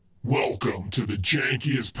Welcome to the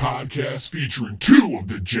jankiest podcast featuring two of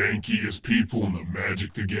the jankiest people in the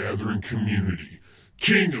Magic the Gathering community,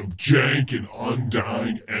 King of Jank and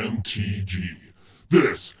Undying MTG.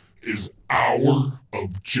 This is Hour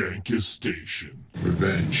of Jankist Station.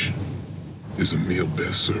 Revenge is a meal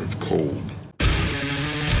best served cold.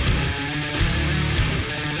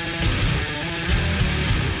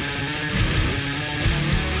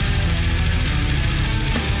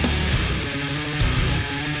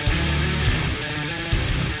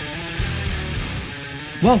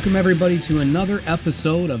 Welcome everybody to another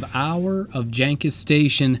episode of Hour of Jankist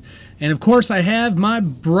Station. And of course I have my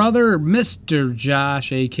brother, Mr.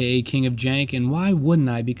 Josh, aka King of Jank. And why wouldn't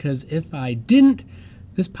I? Because if I didn't,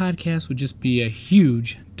 this podcast would just be a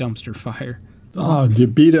huge dumpster fire. Oh, you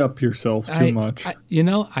beat up yourself too much.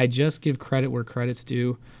 I just give credit where credit's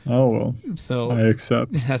due. Oh, well. So I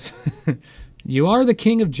accept. Yes. You are the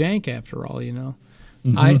King of Jank after all, you know.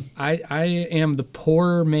 Mm-hmm. I am the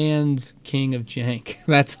poor man's King of Jank.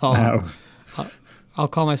 That's all. Wow. I'll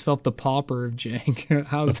call myself the pauper of Jank.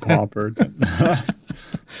 How's the that? Pauper.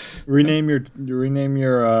 rename your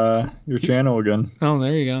channel again. Oh,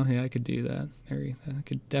 there you go. Yeah, I could do that. I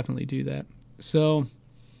could definitely do that. So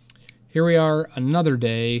here we are, another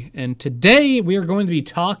day, and today we are going to be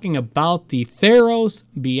talking about the Theros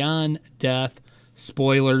Beyond Death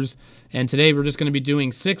spoilers. And today we're just going to be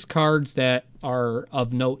doing 6 cards that are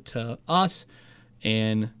of note to us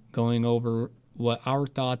and going over what our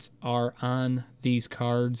thoughts are on these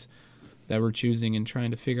cards that we're choosing and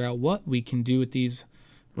trying to figure out what we can do with these,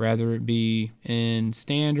 rather it be in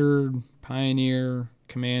Standard, Pioneer,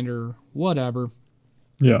 Commander, whatever.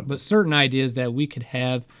 Yeah. But certain ideas that we could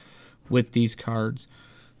have with these cards.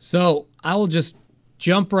 So I will just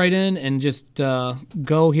jump right in and just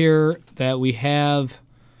go here that we have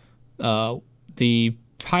the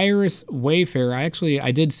Pyrus Wayfarer.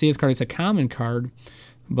 I did see this card. It's a common card,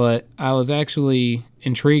 but I was actually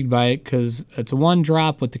intrigued by it because it's a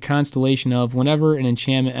 1-drop with the constellation of whenever an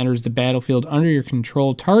enchantment enters the battlefield under your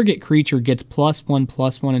control, target creature gets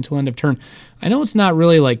 +1/+1 until end of turn. I know it's not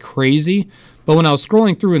really like crazy, but when I was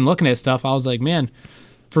scrolling through and looking at stuff, I was like, man,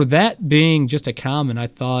 for that being just a common, I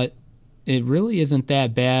thought it really isn't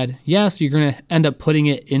that bad. Yes, you're going to end up putting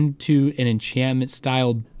it into an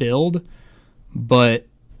enchantment-style build, but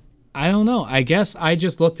I don't know. I guess I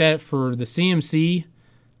just looked at it for the CMC,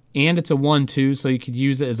 and it's a 1/2, so you could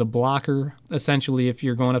use it as a blocker, essentially, if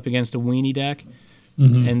you're going up against a weenie deck.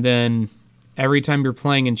 Mm-hmm. And then every time you're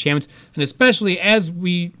playing enchantments, and especially as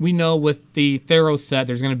we know with the Theros set,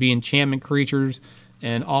 there's going to be enchantment creatures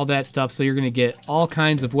and all that stuff, so you're going to get all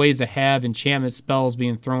kinds of ways to have enchantment spells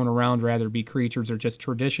being thrown around, rather it be creatures or just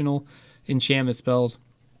traditional enchantment spells.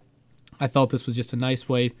 I felt this was just a nice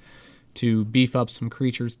way to beef up some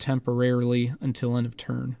creatures temporarily until end of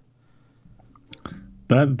turn.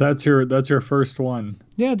 That's your first one.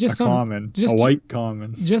 Yeah, just a common, a white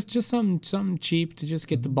common. Just something cheap to just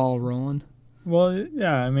get the ball rolling. Well,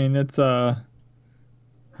 yeah, I mean it's I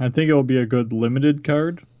think it'll be a good limited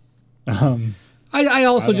card. I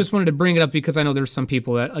also just wanted to bring it up because I know there's some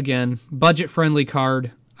people that, again, budget-friendly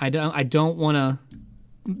card. I don't want to,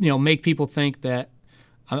 make people think that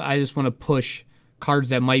I just want to push cards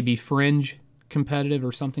that might be fringe competitive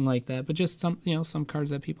or something like that. But just some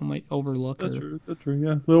cards that people might overlook. That's true.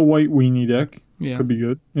 Yeah, little white weenie deck. Yeah, could be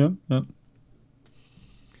good. Yeah.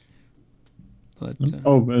 But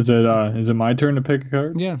is it my turn to pick a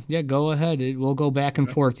card? Yeah. Go ahead. We'll go back and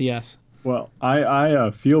forth. Yes. Well,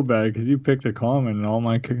 I feel bad because you picked a common and all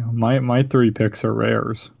my 3 picks are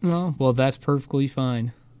rares. Oh, well, that's perfectly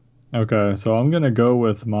fine. Okay, so I'm gonna go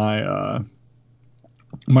with my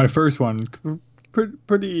my first one.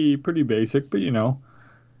 Pretty basic, but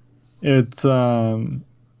it's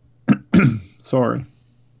sorry.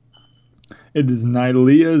 It is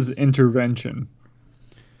Nylea's Intervention.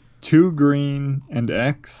 2 green and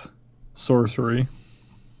X sorcery,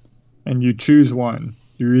 and you choose one.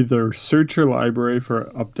 You either search your library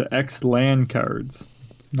for up to X land cards,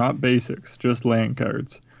 not basics, just land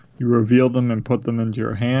cards. You reveal them and put them into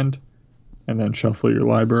your hand, and then shuffle your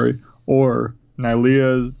library. Or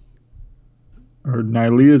Nylea's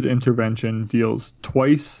Intervention deals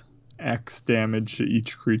twice X damage to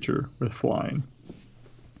each creature with flying.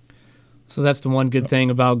 So that's the one good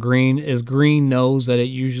thing about green, is green knows that it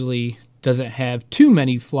usually doesn't have too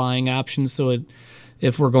many flying options, so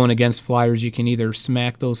if we're going against flyers, you can either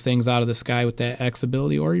smack those things out of the sky with that X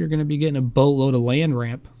ability, or you're going to be getting a boatload of land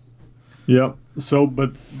ramp. Yep. So,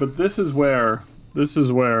 but this is where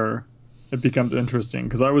it becomes interesting,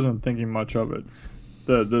 because I wasn't thinking much of it.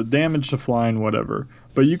 The damage to flying, whatever.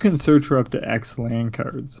 But you can search for up to X land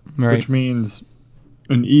cards, right, which means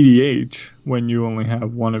an EDH, when you only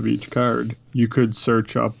have one of each card, you could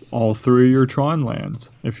search up all 3 of your Tron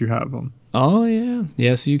lands if you have them. Oh, yeah.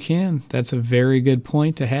 Yes, you can. That's a very good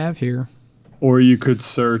point to have here. Or you could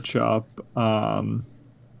search up,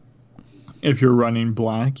 if you're running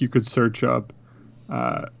black, you could search up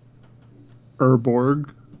Urborg,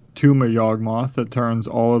 Tomb of Yawgmoth that turns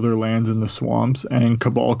all other lands into swamps, and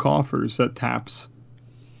Cabal Coffers that taps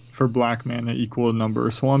for black mana equal to number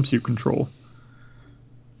of swamps you control.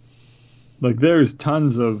 Like, there's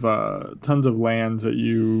tons of lands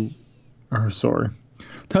that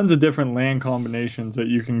tons of different land combinations that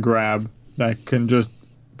you can grab that can just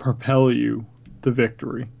propel you to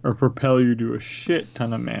victory or propel you to a shit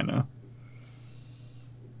ton of mana.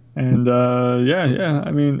 And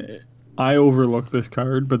I mean, I overlooked this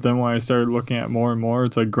card, but then when I started looking at more and more,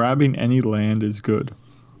 it's like grabbing any land is good.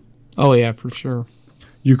 Oh yeah, for sure.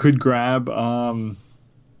 You could grab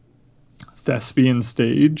Thespian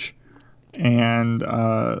Stage and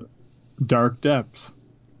Dark Depths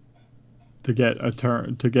to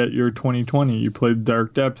get your 2020. You play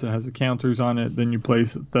Dark Depths, it has the counters on it, then you play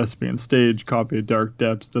Thespian Stage, copy of Dark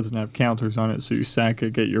Depths, doesn't have counters on it, so you sack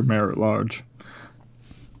it, get your Merit Lodge.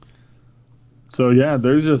 So yeah,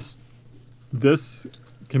 this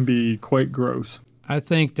can be quite gross. I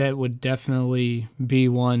think that would definitely be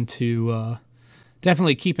one to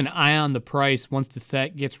definitely keep an eye on the price once the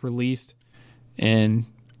set gets released and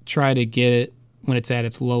try to get it when it's at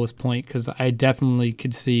its lowest point, because I definitely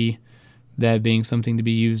could see that being something to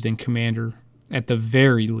be used in Commander at the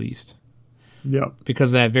very least. Yep.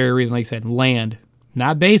 Because of that very reason, like I said, land.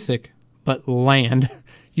 Not basic, but land.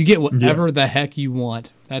 You get whatever the heck you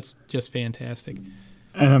want. That's just fantastic.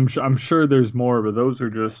 And I'm sure there's more, but those are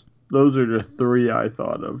just 3 I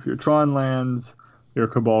thought of. Your Tron lands, your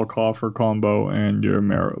Cabal Coffer combo, and your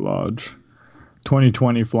Merit Lodge.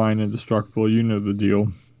 2020 flying indestructible, you know the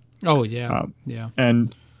deal. Oh, yeah. Yeah.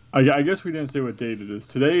 And I guess we didn't say what date it is.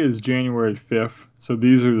 Today is January 5th, so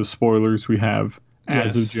these are the spoilers we have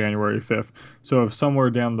as of January 5th. So if somewhere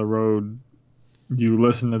down the road you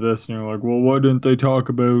listen to this and you're like, well, why didn't they talk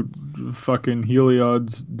about fucking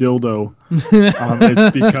Heliod's dildo?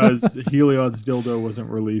 It's because Heliod's dildo wasn't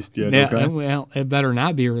released yet. Yeah, okay? Well, it better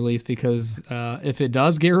not be released, because if it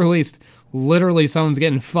does get released, literally someone's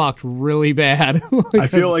getting fucked really bad. I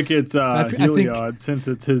feel like it's Heliod, since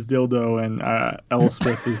it's his dildo, and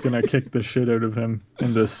Elspeth is going to kick the shit out of him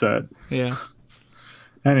in this set. Yeah.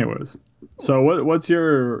 Anyways, so what's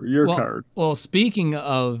your card? Well, speaking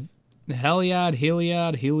of Heliod,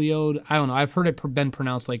 I don't know. I've heard it been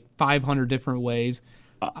pronounced like 500 different ways.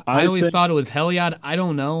 I always thought it was Heliod. I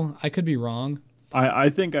don't know. I could be wrong. I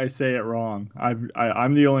think I say it wrong.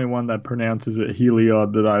 I'm the only one that pronounces it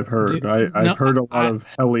Heliod that I've heard. I've heard a lot of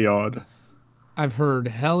Heliod. I've heard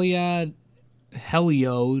Heliod,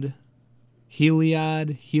 Heliod,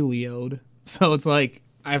 Heliod. So it's like,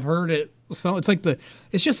 I've heard it. So it's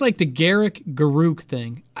just like the Garrick Garuk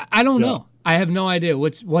thing. I don't know. I have no idea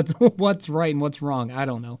what's right and what's wrong. I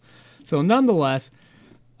don't know. So nonetheless,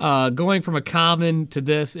 going from a common to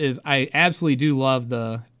this is, I absolutely do love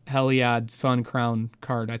the Heliod Sun Crown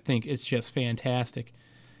card. I think it's just fantastic.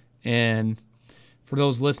 And for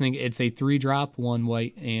those listening, it's a 3-drop, 1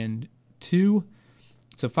 white and 2.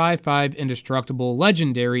 It's a 5/5 indestructible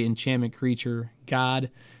legendary enchantment creature god.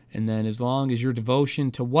 And then as long as your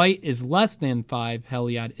devotion to white is less than 5,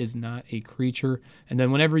 Heliod is not a creature. And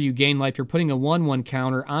then whenever you gain life, you're putting a 1/1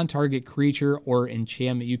 counter on target creature or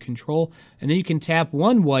enchantment you control. And then you can tap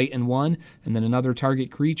 1 white and 1, and then another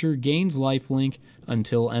target creature gains lifelink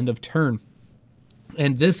until end of turn.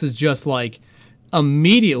 And this is just like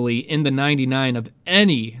immediately in the 99 of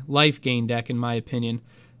any life gain deck, in my opinion.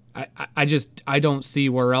 I don't see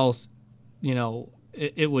where else,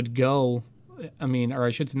 it would go. I mean, or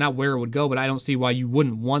I should say not where it would go, but I don't see why you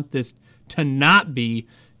wouldn't want this to not be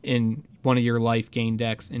in one of your life gain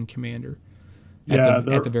decks in Commander.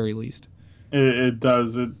 At the very least. It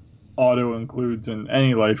does. It auto includes in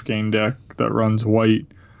any life gain deck that runs white.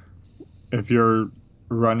 If you're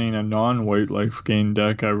running a non-white life gain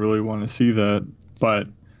deck, I really want to see that. But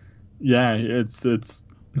yeah, it's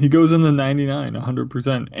he goes in the 99,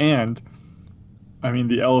 100%. And I mean,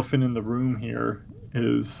 the elephant in the room here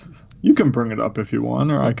is, you can bring it up if you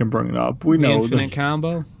want, or I can bring it up. We know the infinite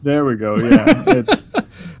combo. There we go. Yeah, it's.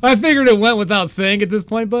 I figured it went without saying at this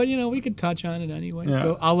point, but we could touch on it anyways.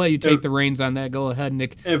 Yeah. I'll let you take the reins on that. Go ahead and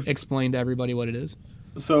explain to everybody what it is.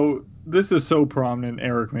 So this is so prominent.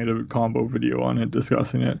 Eric made a combo video on it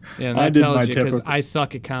discussing it. Yeah, and that tells you, because I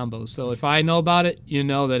suck at combos. So if I know about it, you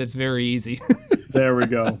know that it's very easy. There we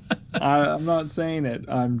go. I'm not saying it.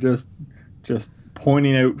 I'm just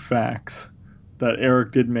pointing out facts. that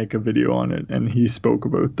Eric did make a video on it, and he spoke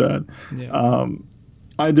about that. Yeah.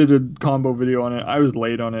 I did a combo video on it. I was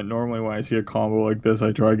late on it. Normally when I see a combo like this,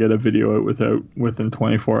 I try to get a video out within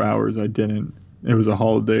 24 hours. I didn't. It was a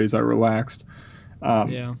holidays. I relaxed.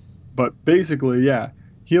 Yeah. But basically, yeah,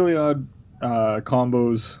 Heliod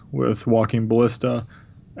combos with Walking Ballista.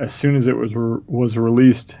 As soon as it was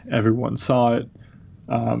released, everyone saw it.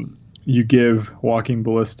 You give Walking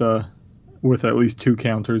Ballista with at least 2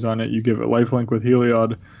 counters on it. You give it lifelink with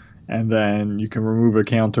Heliod, and then you can remove a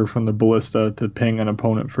counter from the Ballista to ping an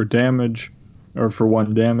opponent for damage, or for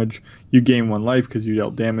 1 damage. You gain 1 life because you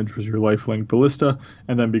dealt damage with your lifelink Ballista,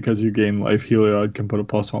 and then because you gain life, Heliod can put a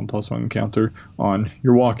 +1/+1 counter on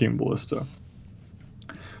your Walking Ballista.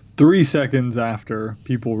 3 seconds after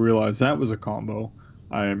people realized that was a combo,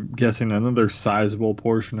 I'm guessing another sizable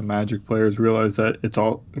portion of Magic players realized that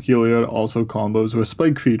Heliod also combos with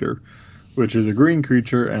Spike Feeder, which is a green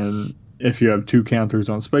creature, and if you have 2 counters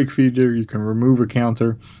on Spike Feeder, you can remove a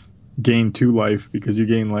counter, gain 2 life. Because you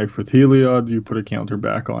gain life with Heliod, you put a counter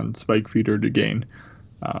back on Spike Feeder to gain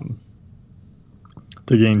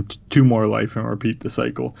 2 more life and repeat the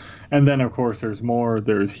cycle. And then, of course, there's more.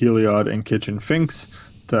 There's Heliod and Kitchen Finks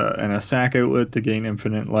and a sack outlet to gain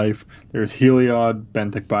infinite life. There's Heliod,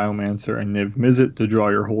 Benthic Biomancer, and Niv Mizzet to draw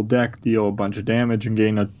your whole deck, deal a bunch of damage, and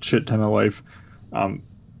gain a shit ton of life.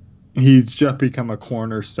 He's just become a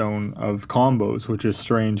cornerstone of combos, which is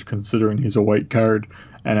strange considering he's a white card.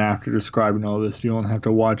 And after describing all this, you don't have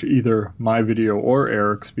to watch either my video or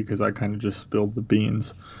Eric's because I kind of just spilled the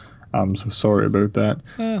beans. So sorry about that.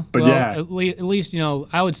 But well, yeah, at least,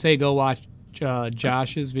 I would say go watch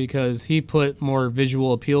Josh's, because he put more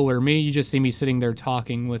visual appeal, where you just see me sitting there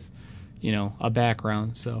talking with, a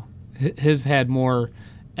background. So his had more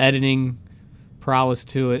editing prowess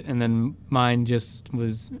to it, and then mine just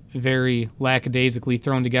was very lackadaisically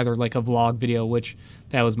thrown together like a vlog video, which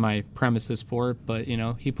that was my premises for it. But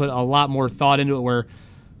he put a lot more thought into it, where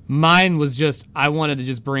mine was just, I wanted to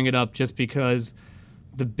just bring it up just because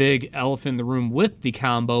the big elephant in the room with the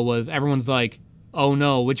combo was everyone's like, oh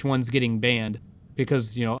no, which one's getting banned?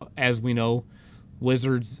 Because as we know,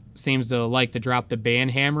 Wizards seems to like to drop the ban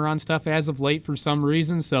hammer on stuff as of late for some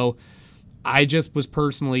reason. So I just was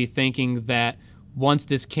personally thinking that once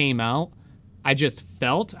this came out, I just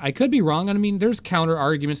felt, I could be wrong. I mean, there's counter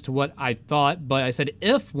arguments to what I thought, but I said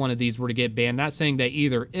if one of these were to get banned, not saying that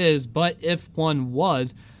either is, but if one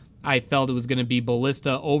was, I felt it was going to be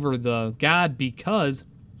Ballista over the God, because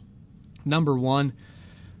number one,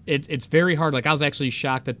 it's very hard. Like, I was actually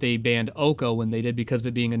shocked that they banned Oko when they did, because of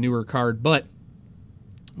it being a newer card, but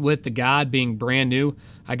with the God being brand new,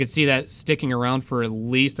 I could see that sticking around for at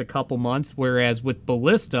least a couple months, whereas with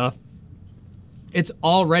Ballista, it's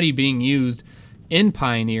already being used in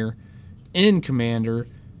Pioneer, in Commander,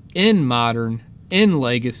 in Modern, in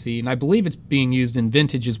Legacy, and I believe it's being used in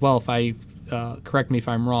Vintage as well, if I correct me if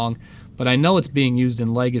I'm wrong, but I know it's being used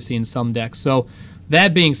in Legacy in some decks. So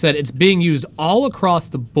that being said, it's being used all across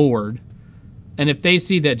the board, and if they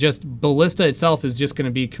see that just Ballista itself is just going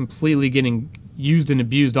to be completely getting used and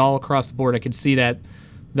abused all across the board, I could see that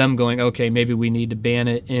them going, okay, maybe we need to ban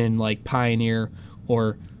it in like Pioneer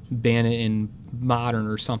or ban it in Modern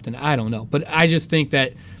or something. I don't know. But I just think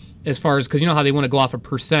that as far as, because you know how they want to go off of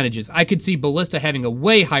percentages, I could see Ballista having a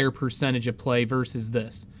way higher percentage of play versus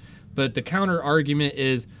this. But the counter argument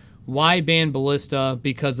is, why ban Ballista?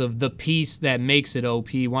 Because of the piece that makes it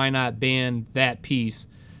OP. Why not ban that piece?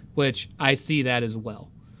 Which I see that as well.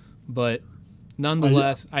 But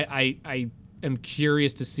nonetheless, I am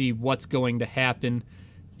curious to see what's going to happen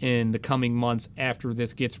in the coming months after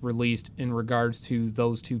this gets released in regards to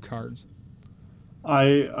those 2 cards.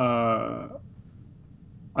 I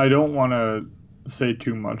don't want to say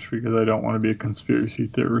too much because I don't want to be a conspiracy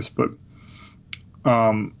theorist, but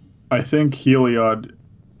I think Heliod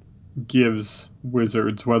gives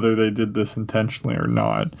Wizards, whether they did this intentionally or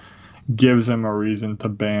not, gives them a reason to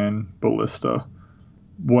ban Ballista.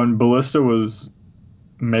 When Ballista was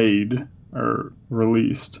made or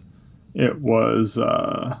released, it was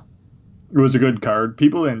a good card.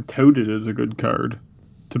 People didn't tout it as a good card,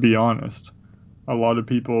 to be honest. A lot of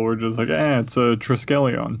people were just like, it's a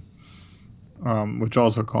Triskelion, which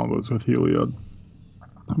also combos with Heliod.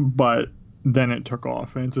 But then it took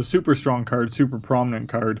off, and it's a super strong card, super prominent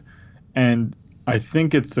card, and I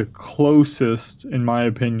think it's the closest, in my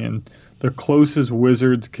opinion, the closest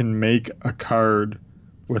Wizards can make a card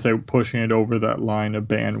without pushing it over that line of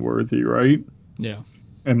ban-worthy, right? Yeah.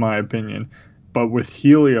 In my opinion. But with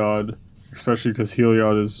Heliod, especially because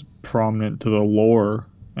Heliod is prominent to the lore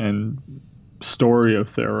and story of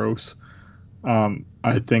Theros,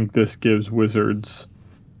 I think this gives Wizards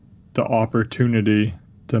the opportunity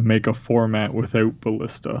to make a format without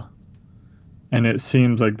Ballista. And it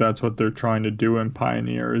seems like that's what they're trying to do in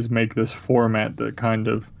Pioneer, is make this format that kind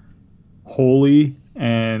of holy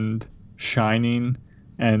and shining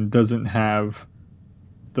and doesn't have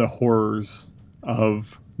the horrors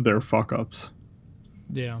of their fuck-ups.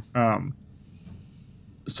 Yeah.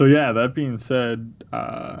 So yeah, that being said,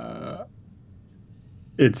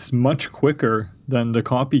 it's much quicker than the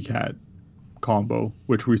copycat combo,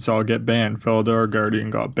 which we saw get banned. Felidar Guardian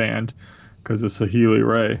got banned because of Saheeli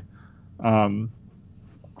Ray.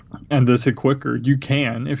 And this is quicker. You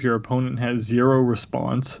can, if your opponent has 0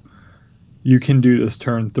 response, you can do this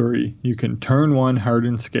turn 3. You can turn 1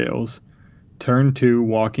 Hardened Scales. Turn 2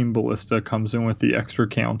 Walking Ballista comes in with the extra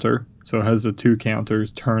counter. So it has the 2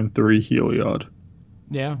 counters. Turn 3 Heliod.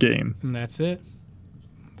 Yeah. Game. And that's it.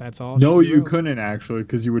 That's all. No, you couldn't actually,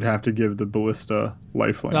 because you would have to give the Ballista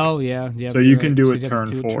lifelink. Oh, yeah. So you can do it you'd have turn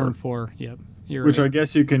to do 4. Turn 4, yep. Which I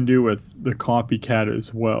guess you can do with the copycat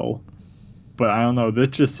as well. But I don't know. This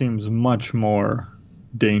just seems much more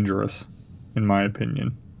dangerous, in my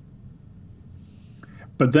opinion.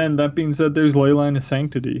 But then, that being said, there's Leyline of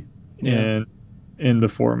Sanctity in the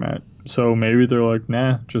format. So maybe they're like,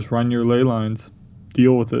 nah, just run your Leylines.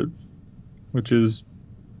 Deal with it. Which is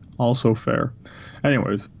also fair.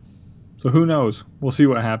 Anyways, so who knows? We'll see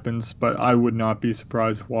what happens. But I would not be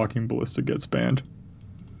surprised if Walking Ballista gets banned.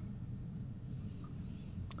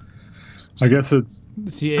 I guess it's...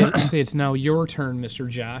 See, it's now your turn, Mr.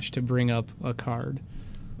 Josh, to bring up a card.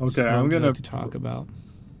 Okay, so I'm going like to talk about.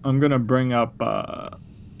 I'm going to bring up a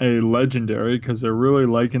legendary, because they're really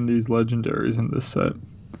liking these legendaries in this set.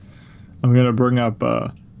 I'm going to bring up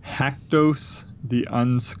Haktos the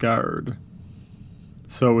Unscarred.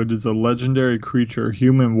 So it is a legendary creature,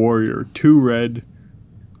 human warrior, 2 red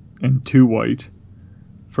and 2 white,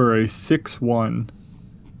 for a 6/1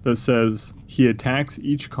 that says he attacks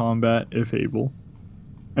each combat if able,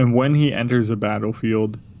 and when he enters a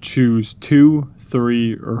battlefield, choose 2,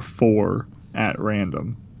 3, or 4 at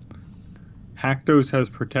random. Haktos has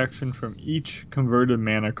protection from each converted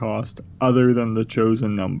mana cost other than the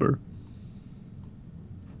chosen number.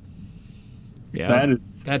 Yeah,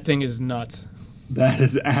 that thing is nuts. That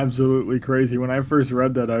is absolutely crazy. When I first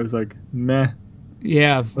read that, I was like, meh.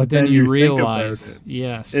 Yeah, but then you realize,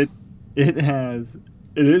 yes. It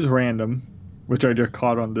is random, which I just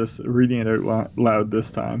caught on this, reading it out loud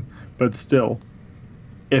this time. But still,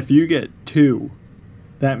 if you get 2,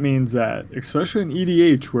 that means that, especially in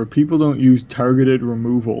EDH, where people don't use targeted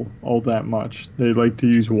removal all that much, they like to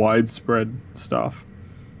use widespread stuff.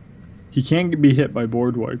 He can be hit by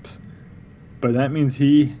board wipes, but that means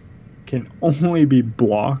he can only be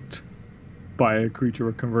blocked by a creature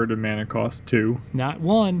with converted mana cost 2. Not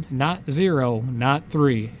 1, not 0, not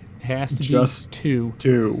 3. It has to just be 2.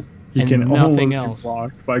 2. He and can nothing only else. be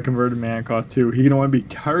blocked by converted mana cost 2. He can only be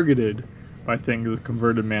targeted by things with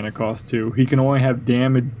converted mana cost 2. He can only have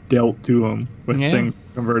damage dealt to him with things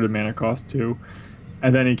with converted mana cost 2.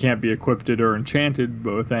 And then he can't be equipped or enchanted,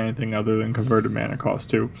 but with anything other than converted mana cost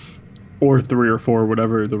 2. Or 3 or 4,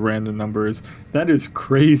 whatever the random number is. That is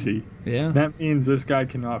crazy. Yeah. That means this guy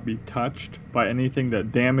cannot be touched by anything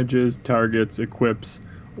that damages, targets, equips,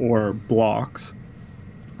 or blocks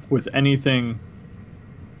with anything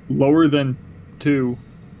lower than 2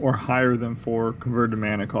 or higher than 4 converted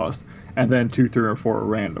mana cost, and then 2, 3, or 4 are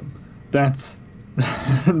random. That's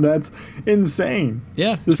insane.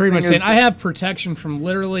 Yeah, it's pretty much insane. I have protection from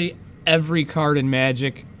literally every card in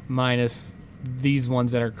Magic minus these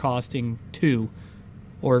ones that are costing 2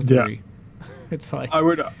 or 3. Yeah. It's like I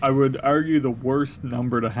would argue the worst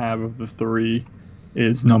number to have of the 3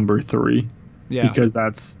 is number 3. Yeah. Because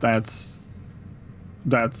that's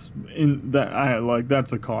a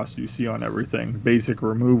cost you see on everything. Basic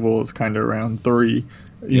removal is kind of around 3.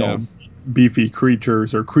 You know, beefy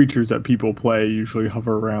creatures or creatures that people play usually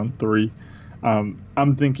hover around 3.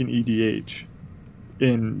 I'm thinking EDH.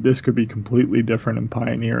 And this could be completely different in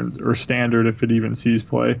Pioneer or Standard if it even sees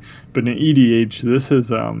play. But in EDH, this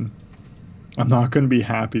is I'm not going to be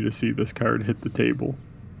happy to see this card hit the table.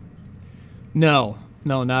 No,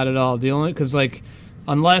 not at all. The only because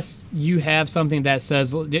unless you have something that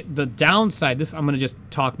says the downside. This I'm going to just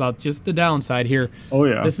talk about just the downside here. Oh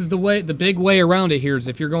yeah. This is the big way around it here is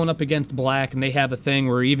if you're going up against black and they have a thing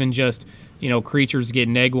where even just creatures get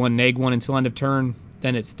neg1 until end of turn,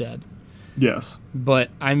 then it's dead. Yes. But,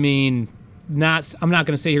 I'm not going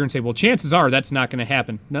to sit here and say, well, chances are that's not going to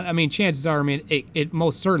happen. No, chances are, it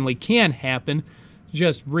most certainly can happen.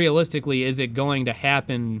 Just realistically, is it going to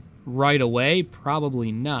happen right away?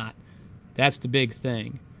 Probably not. That's the big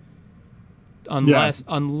thing.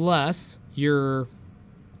 Unless you're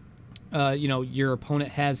your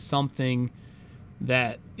opponent has something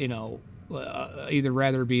that, either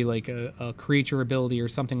rather be like a creature ability or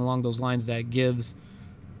something along those lines that gives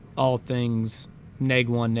all things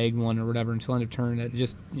neg1 or whatever until end of turn. That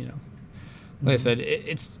just, like I said,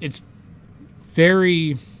 it's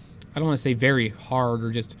very, I don't want to say very hard,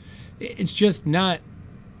 or just, it's just not,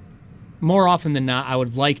 more often than not, I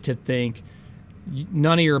would like to think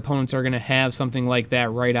none of your opponents are going to have something like that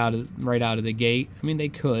right out of the gate. I mean, they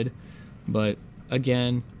could, but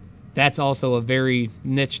again, that's also a very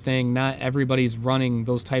niche thing. Not everybody's running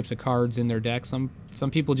those types of cards in their deck. Some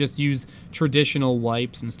people just use traditional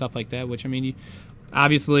wipes and stuff like that, which, I mean,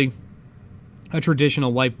 obviously a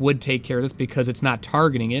traditional wipe would take care of this because it's not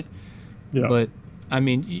targeting it. Yeah. But, I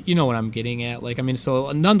mean, you know what I'm getting at. Like, I mean, so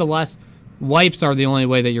nonetheless, wipes are the only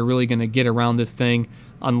way that you're really going to get around this thing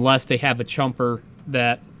unless they have a chumper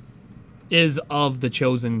that is of the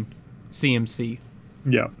chosen CMC.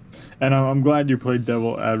 Yeah. And I'm glad you played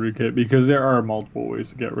devil advocate, because there are multiple ways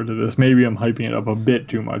to get rid of this. Maybe I'm hyping it up a bit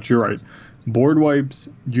too much. You're right. Board wipes,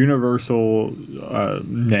 universal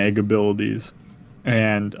neg abilities,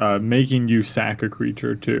 and making you sack a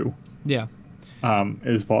creature too. Yeah.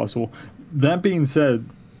 Is possible. That being said,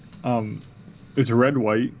 it's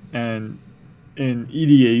red-white, and in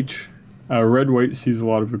EDH, red-white sees a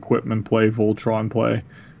lot of equipment play, Voltron play.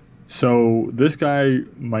 So this guy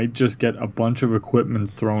might just get a bunch of equipment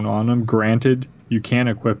thrown on him. Granted, you can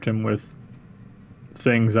equip him with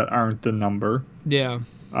things that aren't the number. Yeah.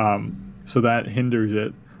 So that hinders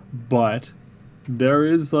it. But there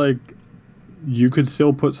is, like, you could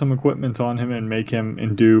still put some equipment on him and make him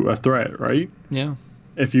into a threat, right? Yeah.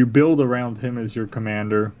 If you build around him as your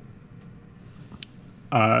commander,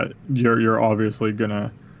 you're obviously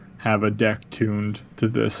gonna have a deck tuned to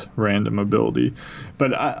this random ability.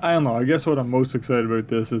 But I don't know. I guess what I'm most excited about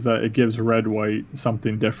this is that it gives red-white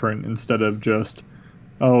something different instead of just,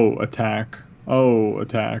 attack,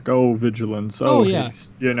 vigilance,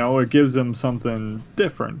 haste. It gives them something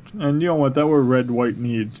different. And you know what? That what red-white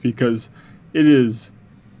needs, because it is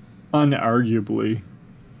unarguably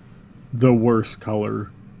the worst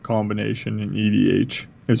color combination in EDH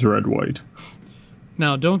is red-white.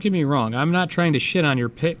 Now, don't get me wrong. I'm not trying to shit on your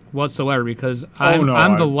pick whatsoever, because I'm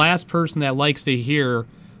the last person that likes to hear,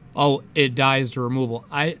 it dies to removal.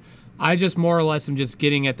 I just more or less am just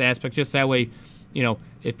getting at the aspect, just that way,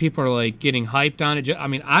 if people are like getting hyped on it. I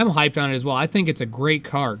mean, I'm hyped on it as well. I think it's a great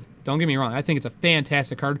card. Don't get me wrong. I think it's a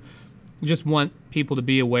fantastic card. Just want people to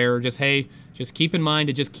be aware. Just, hey, just keep in mind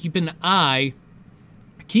to just keep an eye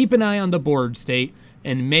on the board state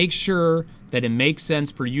and make sure that it makes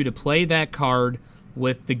sense for you to play that card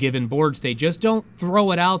with the given board state. Just don't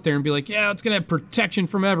throw it out there and be like, yeah, it's going to have protection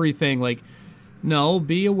from everything. Like, no,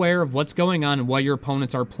 be aware of what's going on and what your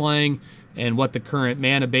opponents are playing and what the current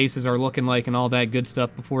mana bases are looking like and all that good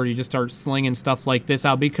stuff before you just start slinging stuff like this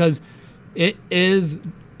out, because it is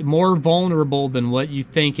more vulnerable than what you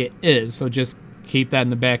think it is. So just keep that in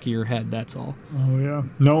the back of your head. That's all. Oh, yeah.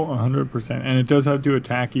 No, 100%. And it does have to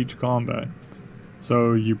attack each combat.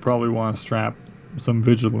 So you probably want to strap some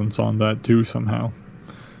vigilance on that too somehow.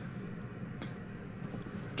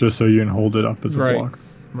 Just so you can hold it up as a block.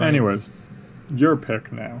 Right. Anyways, your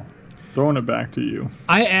pick now. Throwing it back to you.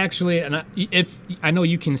 If I know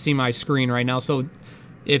you can see my screen right now, so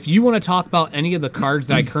if you want to talk about any of the cards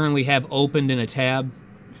that I currently have opened in a tab,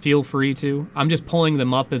 feel free to. I'm just pulling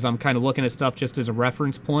them up as I'm kind of looking at stuff just as a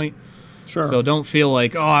reference point. Sure. So don't feel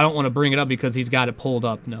like, I don't want to bring it up because he's got it pulled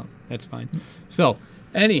up. No, that's fine. So,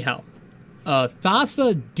 anyhow,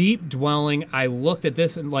 Thassa Deep Dwelling, I looked at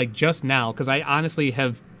this like just now because I honestly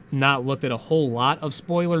have not looked at a whole lot of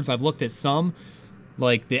spoilers. I've looked at some,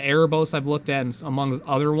 like the Erebos I've looked at and among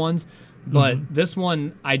other ones. But this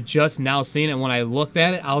one, I just now seen it. When I looked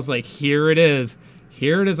at it, I was like, here it is.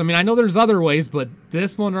 Here it is. I mean, I know there's other ways, but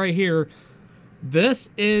this one right here, this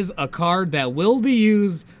is a card that will be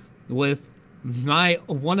used with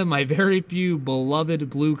one of my very few beloved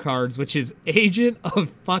blue cards, which is Agent of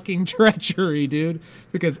fucking Treachery, dude.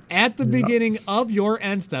 Because at the beginning of your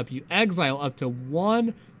end step, you exile up to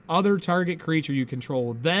one other target creature you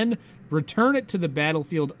control, then return it to the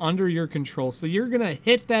battlefield under your control. So you're going to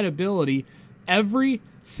hit that ability every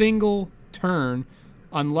single turn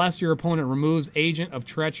unless your opponent removes Agent of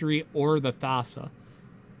Treachery or the Thassa.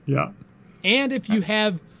 Yeah. And if you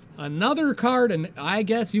have another card, and I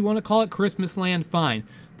guess you want to call it Christmas Land, fine.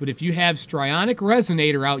 But if you have Strionic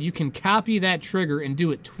Resonator out, you can copy that trigger and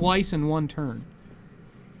do it twice in one turn.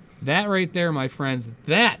 That right there, my friends,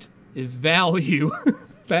 that is value.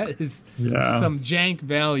 That is some jank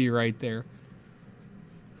value right there.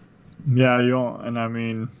 Yeah, and I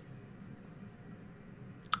mean,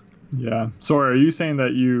 Yeah. Sorry, are you saying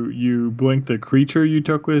that you blink the creature you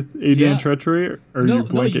took with Agent Yeah. of Treachery, or No, you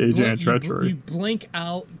blink you Agent blink, of Treachery? you blink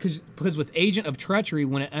out because with Agent of Treachery,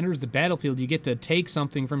 when it enters the battlefield, you get to take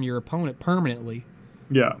something from your opponent permanently.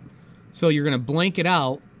 Yeah. So you're going to blink it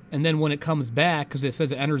out, and then when it comes back, because it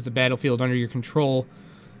says it enters the battlefield under your control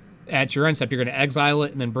at your end step, you're going to exile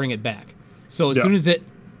it and then bring it back. So as Yeah. soon as it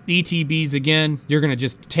ETBs again, you're going to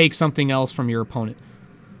just take something else from your opponent.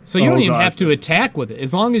 So you don't even have gotcha. to attack with it.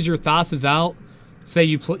 As long as your Thas is out,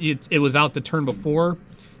 say it was out the turn before,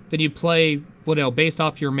 then you play, based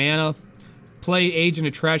off your mana, play Agent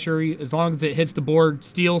of Treachery. As long as it hits the board,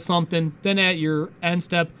 steal something. Then at your end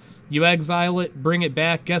step, you exile it, bring it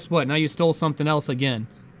back. Guess what? Now you stole something else again.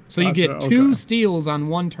 So you get Gotcha, two okay. steals on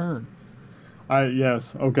one turn.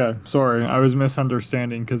 Yes. Okay. Sorry, I was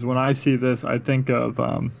misunderstanding because when I see this, I think of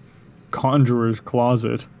Conjurer's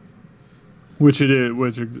Closet,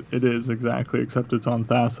 it is exactly, except it's on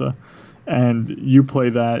Thassa, and you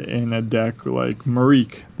play that in a deck like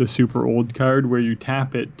Marik, the super old card, where you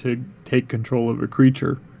tap it to take control of a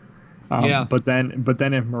creature. Yeah. But then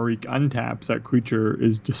if Marik untaps, that creature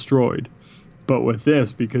is destroyed. But with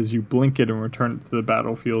this, because you blink it and return it to the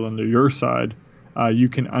battlefield under your side, you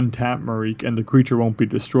can untap Marik and the creature won't be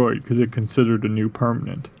destroyed because it's considered a new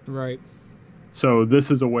permanent. Right. So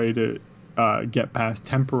this is a way to get past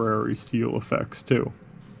temporary steal effects too.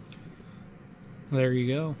 There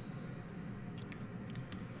you go.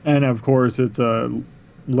 And of course, it's a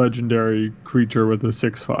legendary creature with a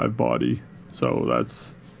 6/5 body. So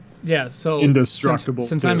that's Yeah, so indestructible.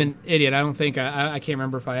 Since too. I'm an idiot, I don't think I can't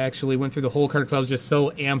remember if I actually went through the whole card because I was just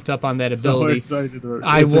so amped up on that so ability. excited.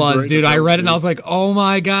 I It's a was, great dude. I read it and I ability. was like, oh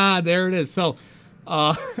my god, there it is. So,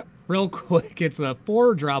 real quick, it's a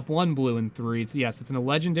 4-drop, 1 blue and 3. It's a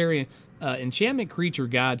legendary enchantment creature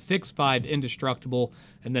god, 6/5, indestructible,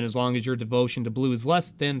 and then as long as your devotion to blue is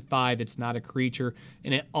less than 5, it's not a creature.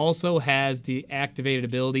 And it also has the activated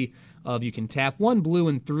ability of you can tap 1 blue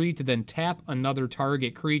and 3 to then tap another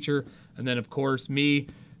target creature. And then, of course, me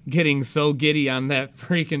getting so giddy on that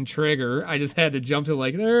freaking trigger, I just had to jump to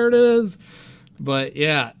like, there it is. But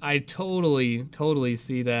yeah, I totally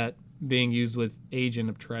see that being used with Agent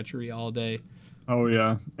of Treachery all day. Oh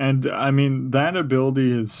yeah, and I mean that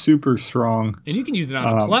ability is super strong. And you can use it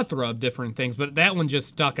on a plethora of different things, but that one just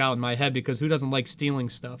stuck out in my head because who doesn't like stealing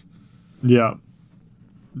stuff? Yeah.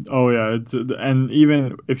 Oh yeah, and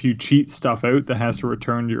even if you cheat stuff out that has to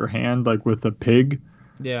return to your hand, like with a pig,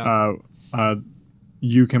 Yeah.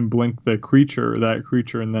 you can blink that creature,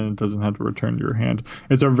 and then it doesn't have to return to your hand.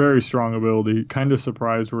 It's a very strong ability. Kind of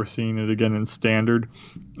surprised we're seeing it again in Standard,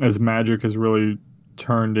 as Magic has really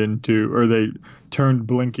turned into, or they turned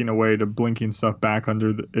blinking away to blinking stuff back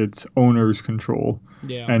under its owner's control,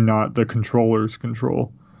 Yeah. and not the controller's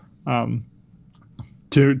control.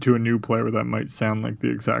 To a new player, that might sound like the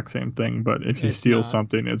exact same thing, but if you It's steal not.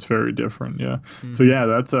 something, it's very different. Yeah. So yeah,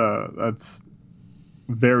 that's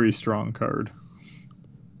very strong card.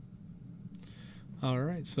 All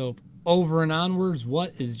right. So over and onwards,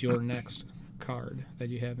 what is your next card that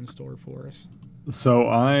you have in store for us? So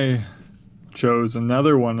I chose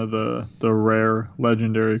another one of the rare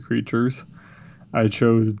legendary creatures. I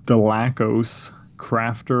chose Dalakos,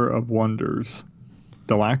 Crafter of Wonders.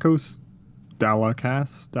 Dalakos?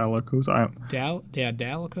 Dalakos? Dalakos,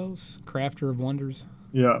 Crafter of Wonders.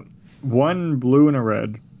 Yeah. 1 blue and a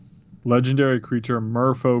red. Legendary creature,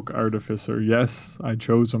 Merfolk Artificer. Yes, I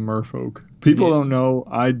chose a Merfolk. People Yeah. don't know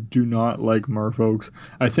I do not like Merfolks.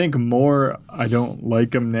 I think more I don't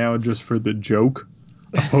like them now just for the joke,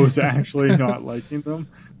 opposed to actually not liking them.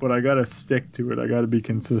 But I gotta stick to it. I gotta be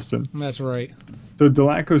consistent. That's right. So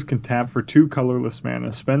Dalakos can tap for 2 colorless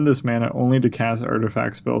mana. Spend this mana only to cast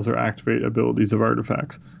artifact spells or activate abilities of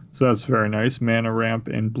artifacts. So that's very nice. Mana ramp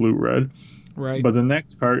in blue-red. Right. But the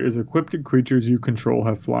next part is equipped creatures you control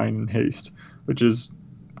have flying and haste, which is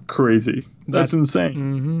crazy. That's insane.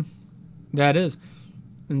 Mm-hmm. That is.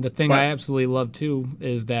 And the thing But- I absolutely love too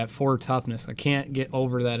is that 4 toughness. I can't get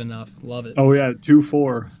over that enough. Love it. Oh yeah,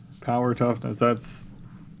 2/4 power toughness.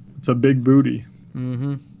 It's a big booty.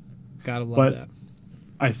 Mm-hmm. Gotta love But that.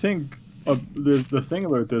 I think the thing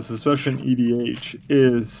about this, especially in EDH,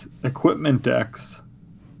 is equipment decks.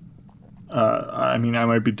 I mean, I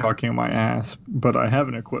might be talking on my ass, but I have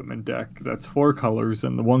an equipment deck that's 4 colors,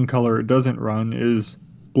 and the one color it doesn't run is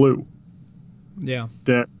blue. Yeah.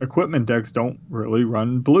 The equipment decks don't really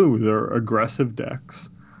run blue. They're aggressive decks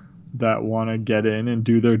that want to get in and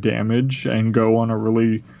do their damage and go on a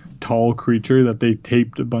really tall creature that they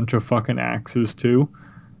taped a bunch of fucking axes to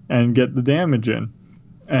and get the damage in.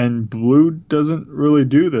 And blue doesn't really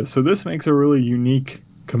do this. So this makes a really unique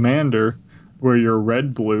commander where you're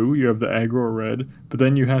red blue, you have the aggro red, but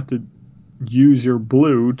then you have to use your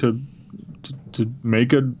blue to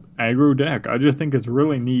make an aggro deck. I just think it's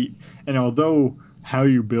really neat. And although how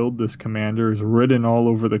you build this commander is written all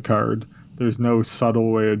over the card, there's no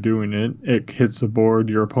subtle way of doing it. It hits the board,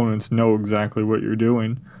 your opponents know exactly what you're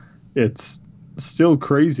doing. It's still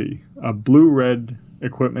crazy. A blue-red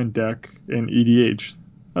equipment deck in EDH.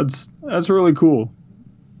 That's really cool.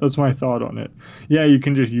 That's my thought on it. Yeah, you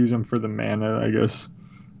can just use them for the mana, I guess,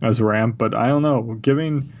 as ramp, but I don't know.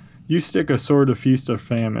 You stick a Sword of Feast of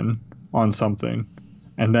Famine on something,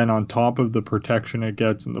 and then on top of the protection it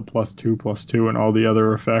gets and the +2/+2 and all the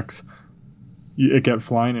other effects, it get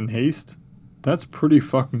flying and haste. That's pretty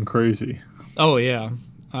fucking crazy. Oh yeah,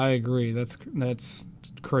 I agree. That's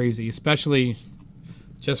crazy, especially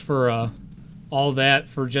just for all that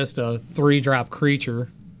for just a 3-drop creature,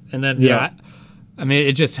 and then yeah. I mean,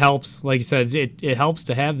 it just helps. Like you said, it helps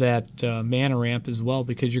to have that mana ramp as well,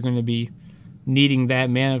 because you're going to be needing that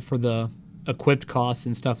mana for the equipped costs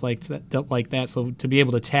and stuff like that. So to be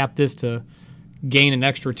able to tap this to gain an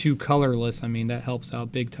extra 2 colorless, I mean, that helps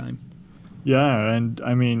out big time. Yeah, and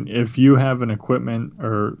I mean, if you have an equipment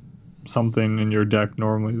or something in your deck,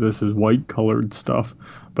 normally this is white colored stuff,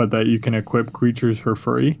 but that you can equip creatures for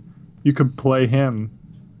free, you could play him,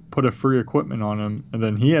 put a free equipment on him, and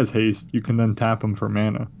then he has haste. You can then tap him for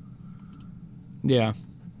mana. Yeah.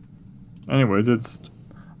 Anyways,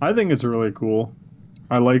 I think it's really cool.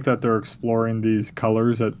 I like that they're exploring these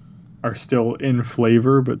colors that are still in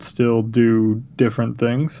flavor but still do different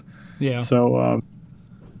things. Yeah. So,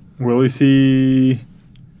 will we see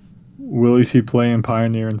play in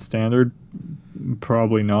Pioneer and Standard?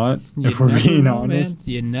 Probably not. If we're being honest,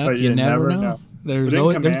 you never know. There's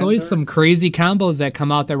always some crazy combos that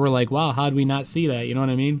come out that we're like, wow, how did we not see that? You know what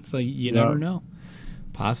I mean? It's like you never know.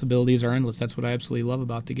 Possibilities are endless. That's what I absolutely love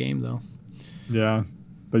about the game, though. Yeah,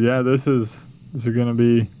 but yeah, this is gonna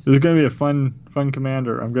be a fun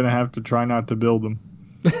commander. I'm gonna have to try not to build them.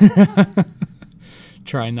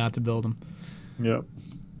 Try not to build them. Yep.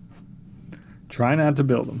 Try not to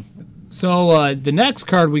build them. So the next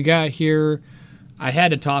card we got here, I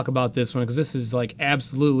had to talk about this one because this is like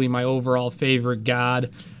absolutely my overall favorite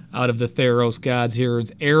god out of the Theros gods here.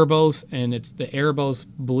 It's Erebos, and it's the Erebos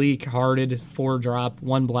Bleak-Hearted 4-drop,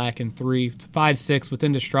 1 black and 3. It's 5/6 with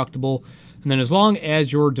indestructible. And then as long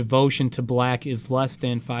as your devotion to black is less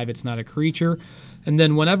than 5, it's not a creature. And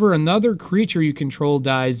then whenever another creature you control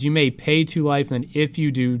dies, you may pay 2 life, and then if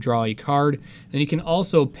you do, draw a card. And you can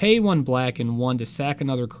also pay 1 black and 1 to sack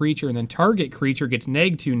another creature, and then target creature gets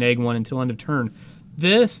 -2, -1 until end of turn.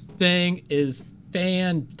 This thing is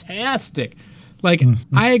fantastic. Like,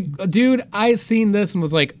 I seen this and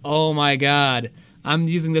was like, oh my god, I'm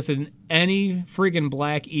using this in any freaking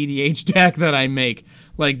black EDH deck that I make.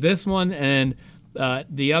 Like this one and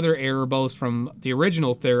the other Erebos from the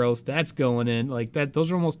original Theros, that's going in. Like that,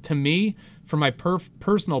 those are almost, to me, for my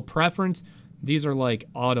personal preference, these are like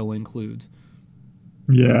auto includes.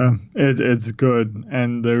 Yeah, it's good,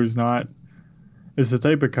 and there's not. It's the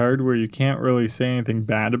type of card where you can't really say anything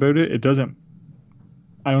bad about it. It doesn't.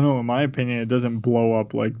 I don't know. In my opinion, it doesn't blow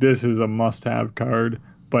up like this is a must-have card,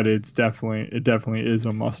 but it definitely is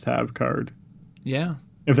a must-have card. Yeah.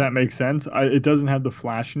 If that makes sense. It doesn't have the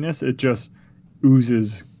flashiness. It just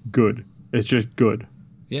oozes good. It's just good.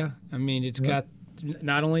 Yeah. I mean, it's got,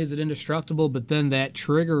 not only is it indestructible, but then that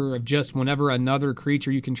trigger of just whenever another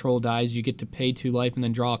creature you control dies, you get to pay 2 life and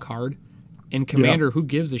then draw a card. And Commander, who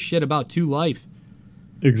gives a shit about 2 life?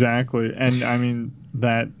 Exactly. And I mean,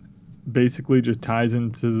 that basically just ties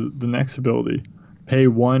into the next ability. Pay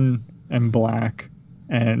 1 and black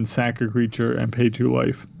and sack a creature and pay 2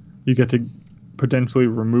 life. You get to potentially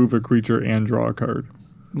remove a creature and draw a card.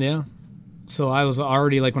 Yeah. So I was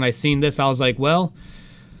already like, when I seen this, I was like, well,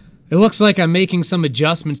 it looks like I'm making some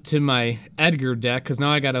adjustments to my Edgar deck because now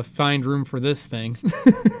I got to find room for this thing.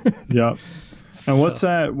 Yep. And what's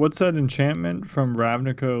that enchantment from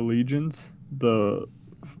Ravnica Allegiance? The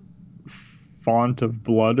Font of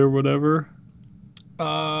Blood or whatever?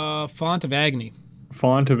 Font of Agony.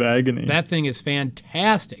 Font of Agony. That thing is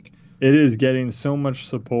fantastic. It is getting so much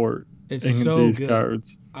support in these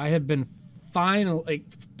cards. I have been finally,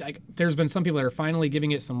 there's been some people that are finally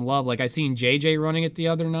giving it some love. Like I seen JJ running it the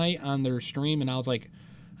other night on their stream, and I was like,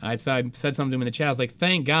 I said something to him in the chat. I was like,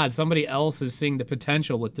 thank God somebody else is seeing the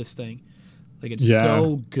potential with this thing. Like it's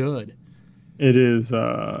so good. It is.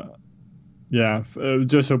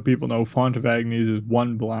 Just so people know, Font of Agony is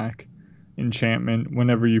 1 black enchantment.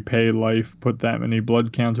 Whenever you pay life, put that many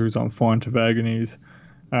blood counters on Font of Agonies.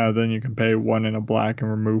 Then you can pay 1 and a black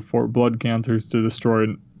and remove 4 blood counters to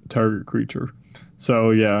destroy a target creature.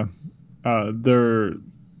 So yeah,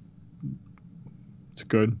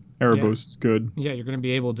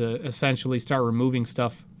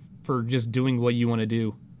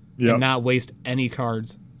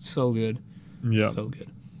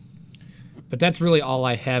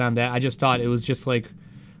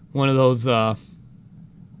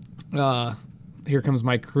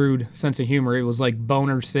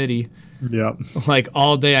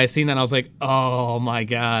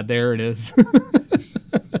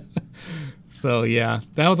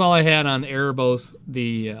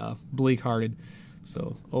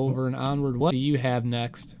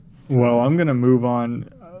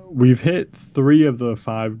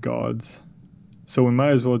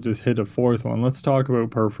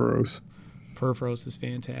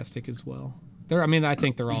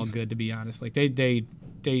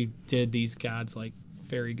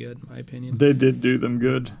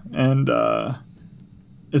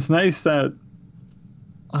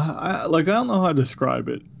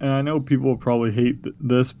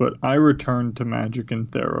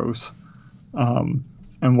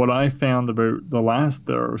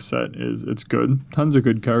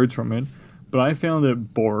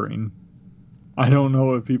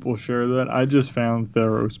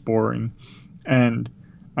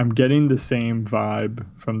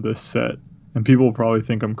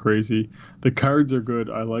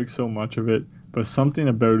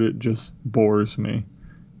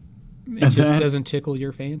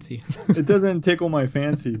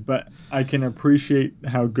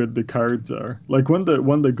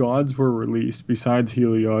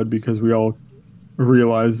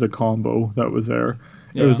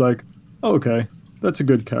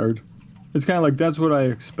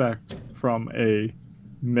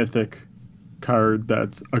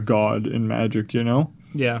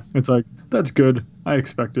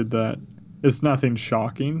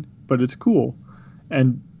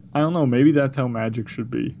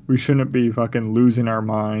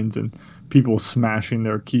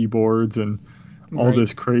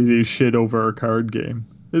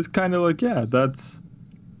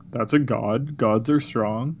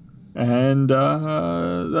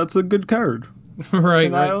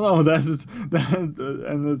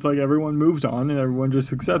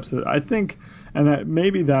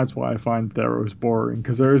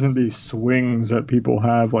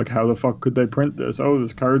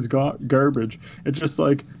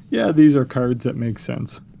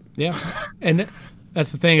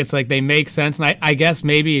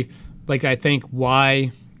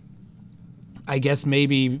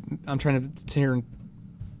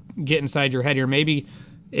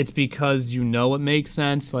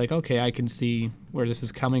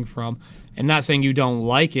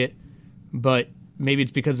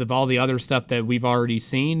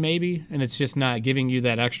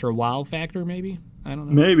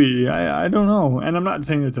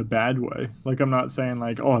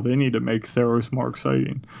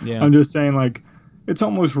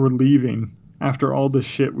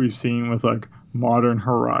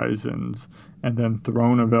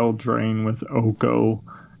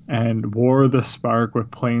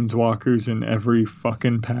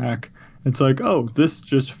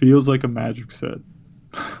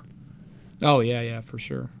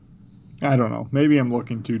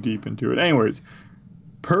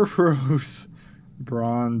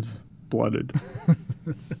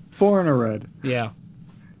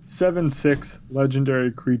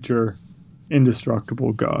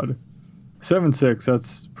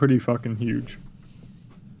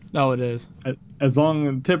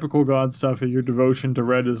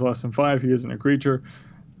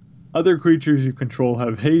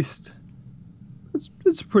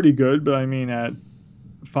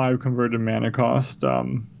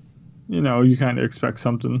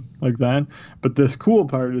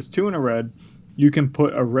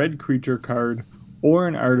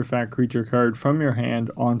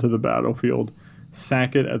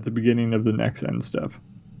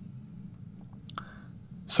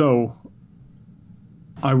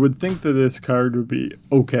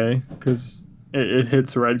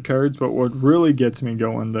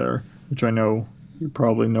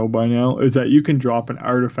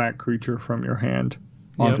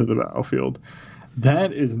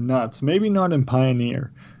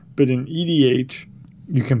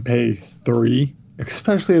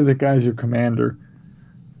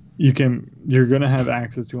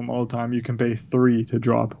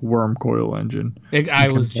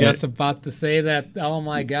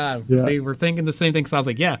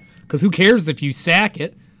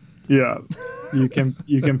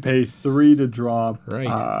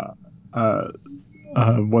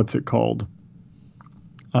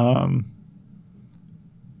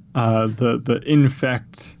 the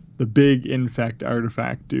infect, the big infect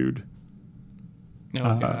artifact dude.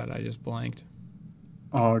 Oh god, I just blanked.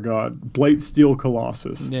 Oh god, Blightsteel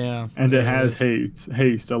Colossus. Yeah, And it there has is.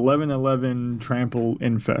 haste, 11/11 trample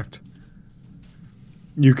infect.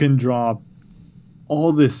 You can draw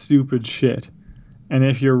all this stupid shit. And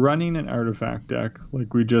if you're running an artifact deck,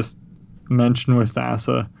 like we just mentioned with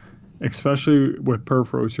Thassa, especially with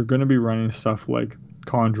Perforos, you're going to be running stuff like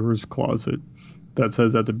Conjurer's Closet that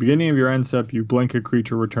says at the beginning of your end step, you blink a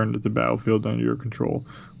creature returned to the battlefield under your control.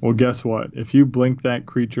 Well, guess what? If you blink that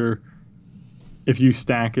creature, if you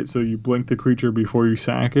stack it so you blink the creature before you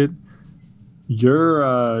sack it, your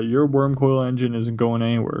Wormcoil Engine isn't going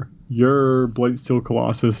anywhere. Your Blightsteel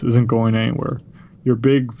Colossus isn't going anywhere. Your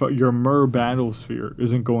Myr Battlesphere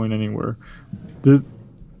isn't going anywhere.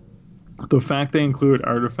 The fact they include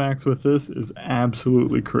artifacts with this is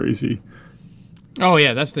absolutely crazy. Oh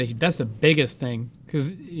yeah, that's the biggest thing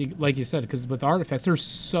because, like you said, because with artifacts, there's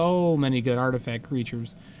so many good artifact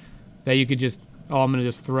creatures that you could just, I'm gonna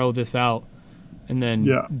just throw this out and then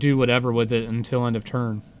do whatever with it until end of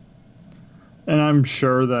turn. And I'm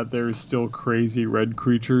sure that there's still crazy red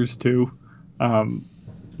creatures too.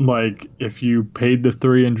 Like if you paid the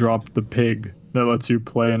 3 and dropped the pig, that lets you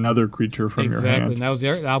play another creature from your hand. Exactly. And that was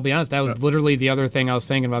I'll be honest, that was literally the other thing I was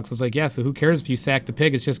thinking about. Because I was like, yeah, so who cares if you sack the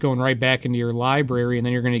pig? It's just going right back into your library, and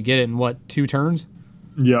then you're going to get it in, what, 2 turns?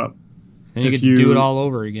 Yeah. And you get to do it all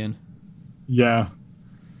over again. Yeah.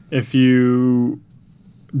 If you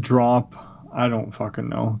drop, I don't fucking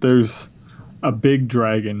know. There's a big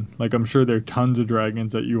dragon. Like, I'm sure there are tons of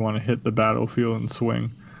dragons that you want to hit the battlefield and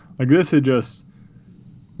swing. Like, this is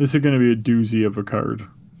going to be a doozy of a card.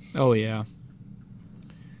 Oh, yeah.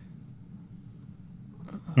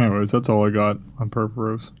 Anyways, that's all I got on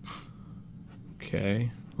Perforos.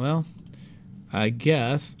 Okay. Well, I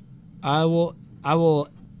guess I will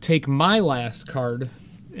take my last card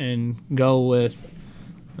and go with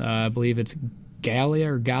I believe it's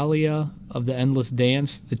Gallia of the Endless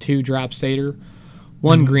Dance, the 2-drop satyr,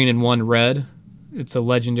 1 green and 1 red. It's a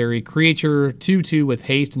legendary creature, 2/2 with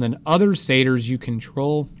haste, and then other satyrs you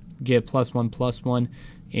control get +1/+1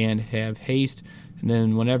 and have haste. And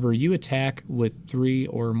then whenever you attack with 3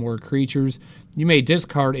 or more creatures, you may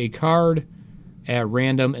discard a card at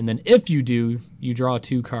random, and then if you do, you draw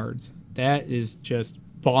 2 cards. That is just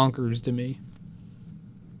bonkers to me.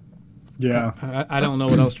 Yeah. I don't know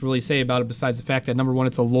what else to really say about it besides the fact that, number one,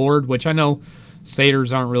 it's a Lord, which I know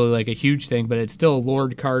satyrs aren't really like a huge thing, but it's still a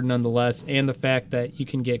Lord card nonetheless, and the fact that you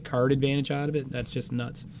can get card advantage out of it, that's just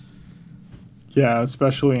nuts. Yeah,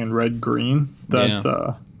 especially in red-green. That's,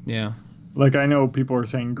 yeah. Like, I know people are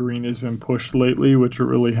saying green has been pushed lately, which it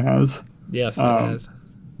really has. Yes, it has.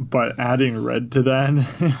 But adding red to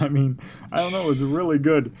that, I mean, I don't know, it's really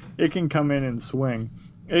good. It can come in and swing.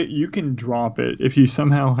 You can drop it if you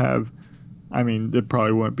somehow have, I mean, it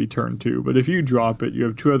probably won't be turn 2, but if you drop it, you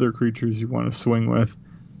have 2 other creatures you want to swing with.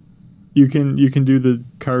 You can do the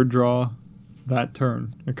card draw that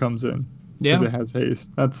turn. It comes in. Yeah. Because it has haste.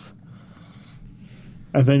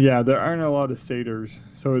 And then, there aren't a lot of satyrs,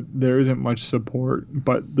 so there isn't much support.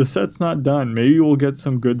 But the set's not done. Maybe we'll get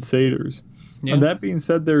some good satyrs. Yeah. And that being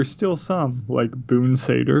said, there's still some, like Boon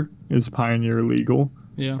Satyr is Pioneer legal.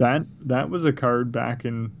 Yeah. That was a card back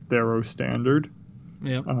in Theros Standard.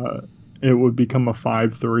 Yeah. It would become a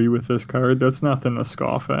 5/3 with this card. That's nothing to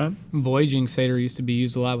scoff at. Voyaging Satyr used to be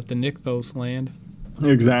used a lot with the Nykthos land.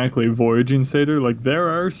 Exactly. Voyaging Satyr. Like, there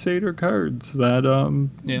are Satyr cards that,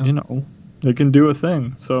 they can do a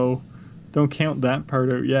thing. So don't count that part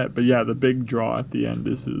out yet. But the big draw at the end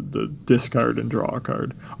is the discard and draw a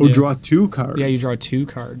card. Draw 2 cards. Yeah, you draw 2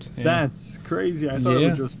 cards. Yeah. That's crazy. I thought it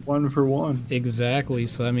was just 1 for 1. Exactly.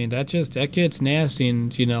 So, I mean, that gets nasty.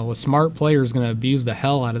 And, a smart player is going to abuse the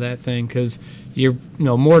hell out of that thing because you're,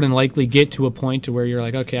 more than likely get to a point to where you're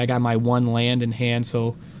like, okay, I got my 1 land in hand,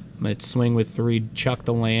 so I'm going to swing with 3, chuck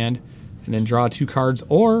the land, and then draw 2 cards.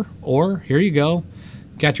 Or here you go.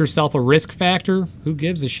 Got yourself a risk factor. Who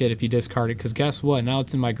gives a shit if you discard it? Because guess what? Now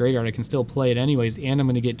it's in my graveyard. I can still play it anyways, and I'm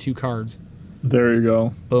going to get 2 cards. There you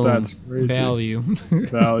go. Boom. That's crazy. Value.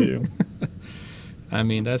 Value. I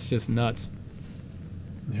mean, that's just nuts.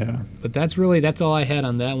 Yeah. But that's all I had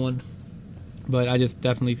on that one. But I just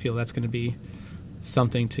definitely feel that's going to be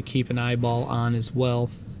something to keep an eyeball on as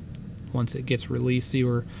well. Once it gets released, see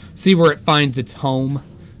where it finds its home.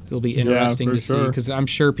 It'll be interesting to see because I'm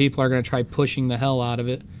sure people are going to try pushing the hell out of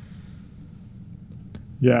it.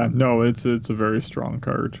 Yeah, no, it's a very strong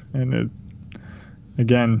card, and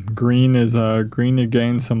green is green to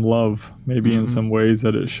gain some love, maybe in some ways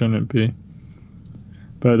that it shouldn't be.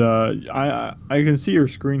 But I can see your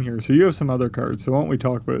screen here. So you have some other cards. So why don't we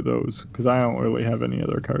talk about those? Because I don't really have any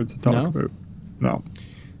other cards to talk about. No.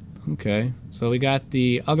 Okay. So we got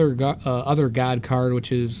the other god card,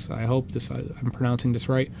 which is, I hope I'm pronouncing this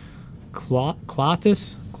right,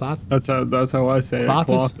 Klothys. That's how I say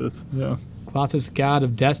Klothys? it. Klothys. Yeah. Klothys, God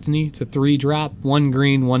of Destiny. It's a 3-drop, 1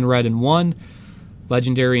 green, 1 red, and 1.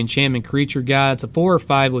 Legendary enchantment creature god. It's a 4 or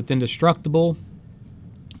 5 with indestructible.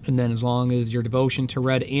 And then as long as your devotion to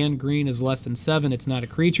red and green is less than 7, it's not a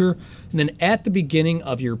creature. And then at the beginning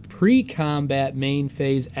of your pre-combat main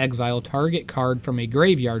phase, exile target card from a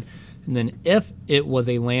graveyard. And then if it was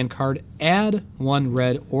a land card, add 1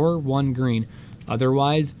 red or 1 green.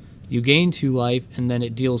 Otherwise, you gain 2 life, and then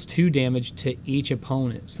it deals 2 damage to each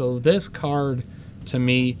opponent. So this card, to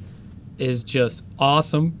me, is just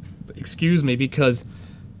awesome. Excuse me, because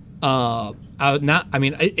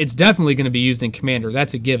it's definitely going to be used in Commander.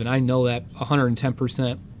 That's a given. I know that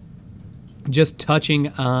 110%. Just touching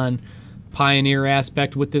on Pioneer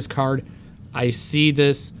aspect with this card, I see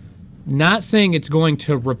this, not saying it's going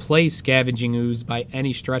to replace Scavenging Ooze by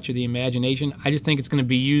any stretch of the imagination. I just think it's going to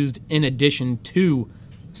be used in addition to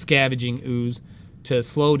Scavenging Ooze to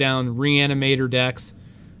slow down Reanimator decks,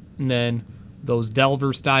 and then those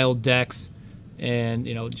Delver-style decks, and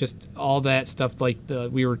just all that stuff like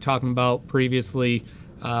we were talking about previously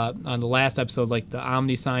on the last episode, like the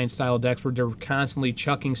Omniscience style decks where they're constantly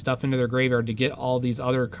chucking stuff into their graveyard to get all these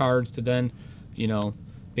other cards to then,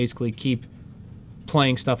 basically keep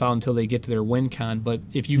playing stuff out until they get to their win con. But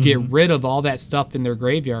if you get rid of all that stuff in their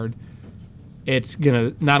graveyard, it's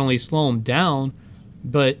going to not only slow them down,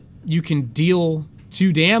 but you can deal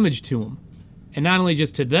 2 damage to them. And not only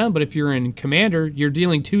just to them, but if you're in Commander, you're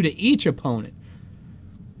dealing 2 to each opponent.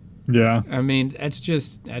 Yeah. I mean, that's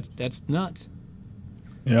nuts.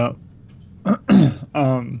 Yeah. I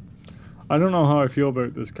don't know how I feel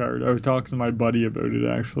about this card. I was talking to my buddy about it,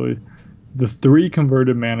 actually. The 3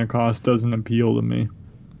 converted mana cost doesn't appeal to me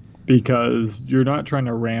because you're not trying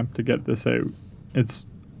to ramp to get this out. It's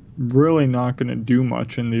really not going to do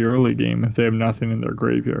much in the early game if they have nothing in their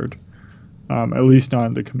graveyard. At least not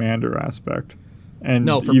in the Commander aspect. And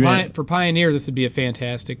no, for Pioneer, this would be a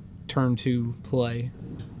fantastic turn 2 play,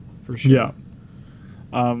 for sure. Yeah.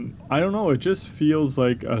 I don't know. It just feels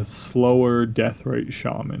like a slower Deathrite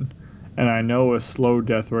Shaman. And I know a slow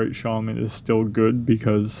Deathrite Shaman is still good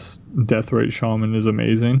because Deathrite Shaman is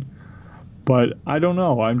amazing. But I don't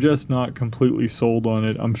know. I'm just not completely sold on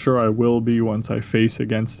it. I'm sure I will be once I face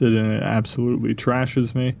against it and it absolutely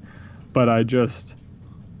trashes me. But I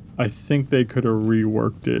think they could have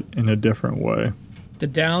reworked it in a different way. The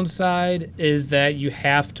downside is that you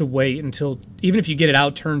have to wait until, even if you get it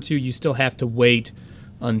out turn 2, you still have to wait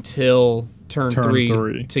until turn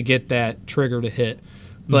 3 to get that trigger to hit.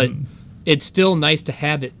 But it's still nice to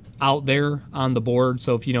have it out there on the board.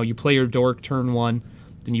 So if you play your Dork turn 1,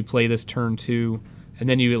 then you play this turn 2, and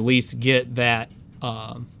then you at least get that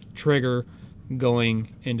trigger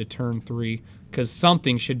going into turn 3, because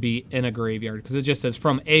something should be in a graveyard, because it just says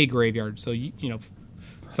from a graveyard. So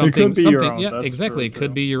something, it could be your own. Yeah, That's exactly. It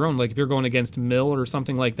could be your own. Like if you're going against Mill or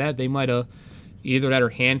something like that, they might have either that or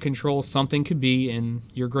hand control. Something could be in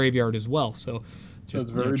your graveyard as well. So just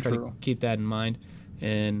try to keep that in mind.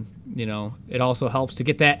 And it also helps to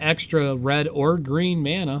get that extra red or green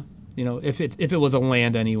mana. If it was a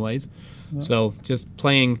land anyways. Yeah. So just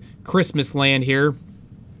playing Christmas land here,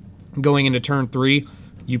 going into turn 3,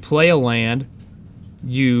 you play a land.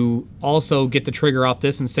 You also get the trigger off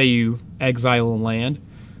this and say you exile a land.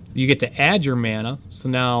 You get to add your mana. So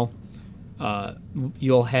now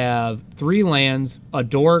you'll have 3 lands, a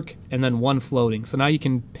dork, and then 1 floating. So now you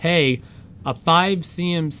can pay a 5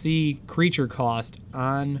 CMC creature cost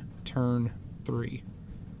on turn 3.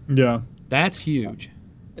 Yeah. That's huge.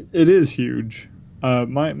 It is huge.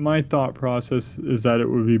 My thought process is that it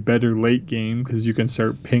would be better late game because you can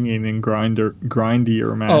start pinging in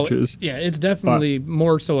grindier matches. Oh, yeah, it's definitely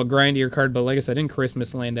more so a grindier card, but like I said, in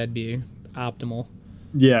Christmas land, that'd be optimal.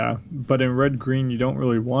 Yeah, but in red-green, you don't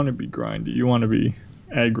really want to be grindy. You want to be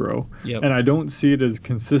aggro. Yep. And I don't see it as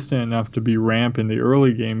consistent enough to be ramp in the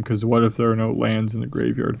early game, because what if there are no lands in the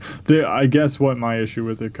graveyard? I guess what my issue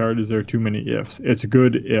with the card is there are too many ifs. It's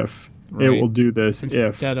good if. Right. It will do this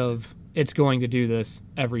instead of it's going to do this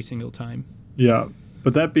every single time. Yeah,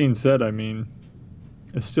 but that being said, I mean,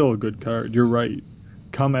 it's still a good card. You're right.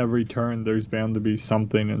 Come every turn, there's bound to be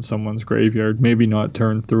something in someone's graveyard. Maybe not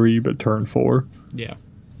turn 3, but turn 4. Yeah.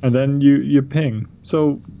 And then you ping.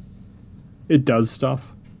 So it does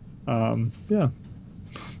stuff. Yeah.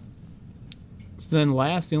 So then the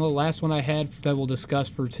last one I had that we'll discuss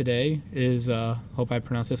for today is, hope I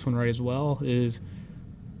pronounced this one right as well, is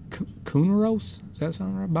Kunaros. Does that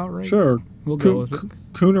sound about right? Sure. We'll go with it.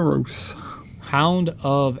 Kunaros. Hound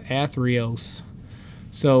of Athreos.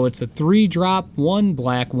 So it's a 3-drop, 1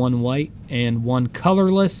 black, 1 white, and 1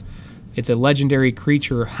 colorless. It's a legendary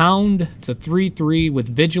creature hound. It's a 3/3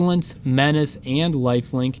 with vigilance, menace, and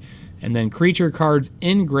lifelink. And then creature cards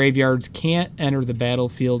in graveyards can't enter the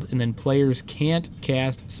battlefield, and then players can't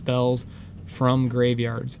cast spells from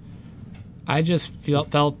graveyards. I just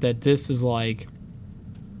felt that this is like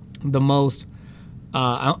the most.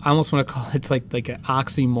 I almost want to call it like an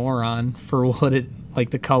oxymoron for what it like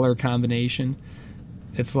the color combination.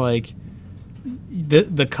 It's like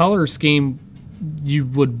the color scheme you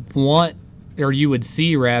would want, or you would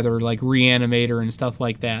see rather, like Reanimator and stuff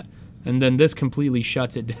like that, and then this completely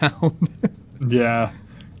shuts it down. Yeah,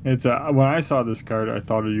 it's when I saw this card, I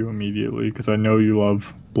thought of you immediately because I know you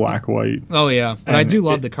love black white. Oh yeah, but I And do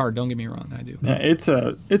love the card. Don't get me wrong, I do. It's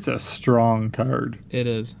a strong card. It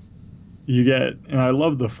is. You get, and I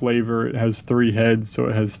love the flavor. It has 3 heads, so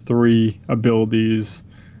it has 3 abilities,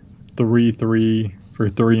 3/3 for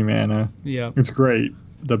 3 mana. Yeah. It's great.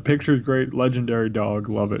 The picture's great. Legendary dog,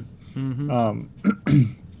 love it. Mm-hmm.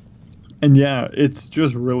 And yeah, it's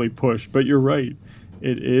just really pushed. But you're right.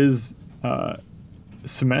 It is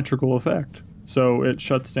symmetrical effect, so it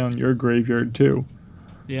shuts down your graveyard too.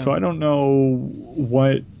 Yeah. So I don't know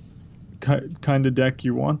what kind of deck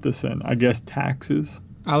you want this in. I guess taxes.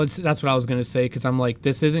 That's what I was gonna say, because I'm like,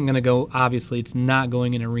 this isn't gonna go. Obviously, it's not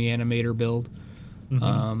going in a Reanimator build.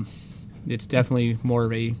 Mm-hmm. It's definitely more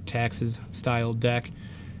of a taxes style deck,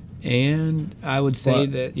 and I would say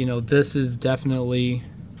that this is definitely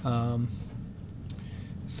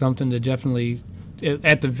something to definitely,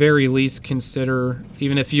 at the very least, consider.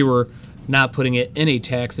 Even if you were not putting it in a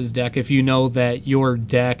taxes deck, if you know that your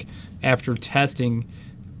deck after testing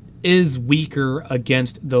is weaker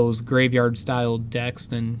against those graveyard style decks,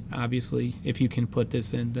 then obviously if you can put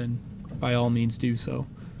this in, then by all means do so.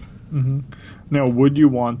 Mm-hmm. Now, would you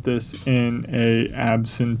want this in a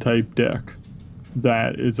absent type deck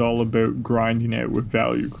that is all about grinding it with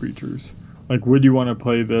value creatures? Like, would you want to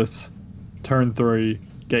play this turn 3,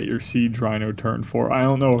 get your Siege Rhino turn 4? I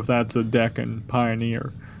don't know if that's a deck in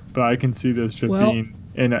Pioneer, but I can see this just being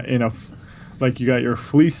in a like, you got your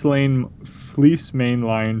Fleece Main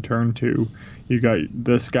Lion turn 2, you got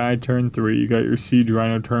this guy turn 3, you got your Siege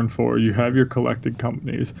Rhino turn 4, you have your collected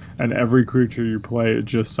companies, and every creature you play is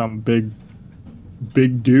just some big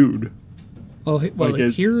dude. Well,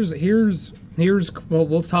 Like here's well,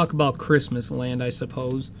 we'll talk about Christmas Land, I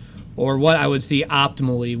suppose, or what I would see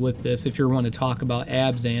optimally with this, if you want to talk about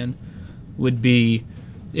Abzan, would be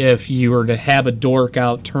if you were to have a dork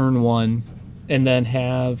out turn 1 and then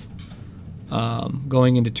have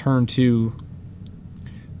going into turn 2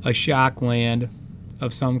 a shock land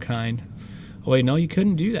of some kind. Oh wait, no, you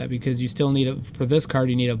couldn't do that because you still need for this card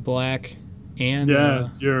you need a black and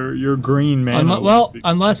your green mana.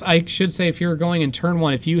 Unless I should say, if you're going in turn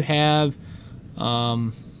 1, if you have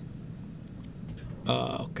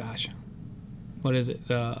what is it,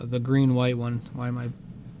 the green white one, why am I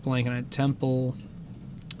blanking on it? Temple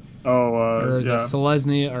or is it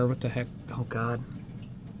Selesnya, or what the heck, oh god,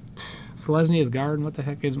 Selesnya's Garden. What the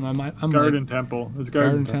heck is I'm Garden like, Temple. It's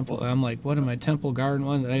Garden Temple. I'm like, what am I? Temple Garden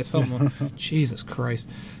one? Something. Jesus Christ.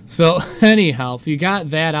 So anyhow, if you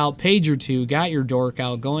got that out, page your 2, got your dork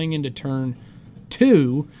out, going into turn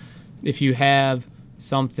 2, if you have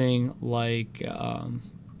something like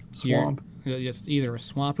Swamp, just either a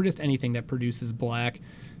swamp or just anything that produces black,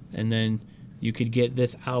 and then you could get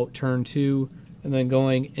this out turn 2. And then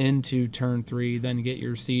going into turn 3, then get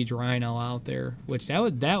your Siege Rhino out there, which that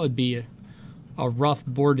would be a rough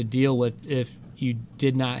board to deal with if you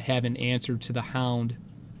did not have an answer to the Hound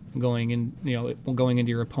going into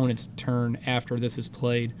your opponent's turn after this is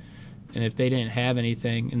played, and if they didn't have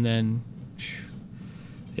anything, and then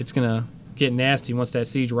it's gonna get nasty once that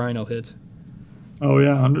Siege Rhino hits. Oh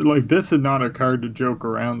yeah, like, this is not a card to joke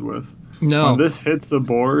around with. No, when this hits the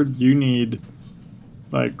board, you need.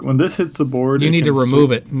 Like, when this hits the board, you need to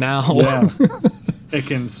remove it now. Yeah. It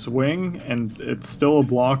can swing, and it's still a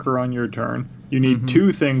blocker on your turn. You need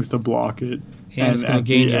 2 things to block it. And it's going to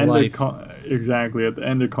gain your life. Exactly. At the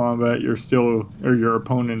end of combat, your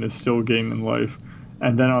opponent is still gaining life.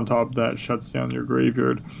 And then on top of that, shuts down your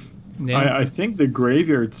graveyard. Yeah. I think the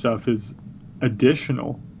graveyard stuff is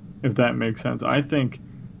additional, if that makes sense. I think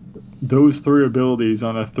those 3 abilities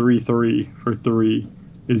on a 3/3 for 3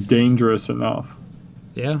 is dangerous enough.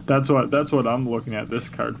 Yeah, that's what I'm looking at this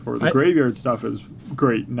card for. The graveyard stuff is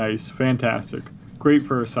great, nice, fantastic, great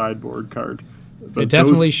for a sideboard card. But it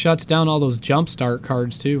definitely shuts down all those jumpstart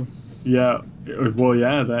cards too. Yeah, well,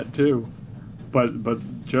 yeah, that too.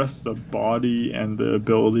 but just the body and the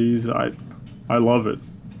abilities, I love it.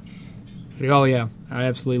 Oh yeah, I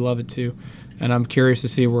absolutely love it too, and I'm curious to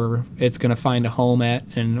see where it's gonna find a home at,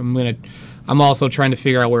 and I'm also trying to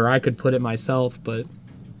figure out where I could put it myself, but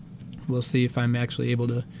we'll see if I'm actually able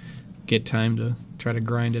to get time to try to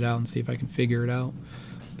grind it out and see if I can figure it out.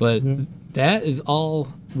 But that is all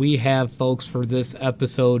we have, folks, for this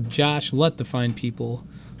episode. Josh, let the fine people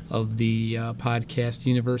of the podcast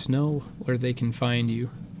universe know where they can find you.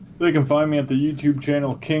 They can find me at the YouTube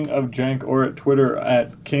channel King of Jank, or at Twitter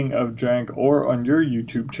at King of Jank, or on your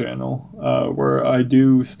YouTube channel where I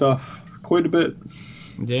do stuff quite a bit.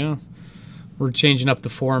 Yeah. We're changing up the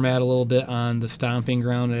format a little bit on the Stomping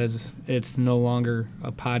Ground, as it's no longer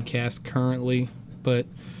a podcast currently, but,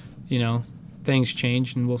 you know, things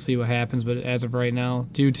change and we'll see what happens. But as of right now,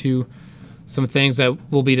 due to some things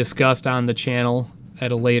that will be discussed on the channel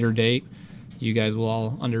at a later date, you guys will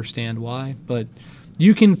all understand why. But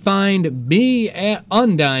you can find me at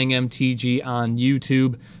Undying MTG on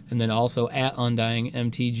YouTube, and then also at Undying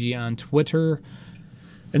MTG on Twitter.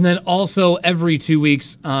 And then also every 2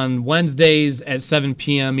 weeks on Wednesdays at 7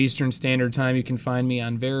 p.m. Eastern Standard Time, you can find me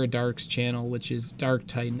on Veridark's channel, which is Dark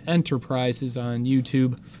Titan Enterprises on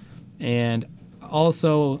YouTube. And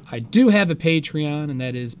also, I do have a Patreon, and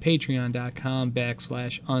that is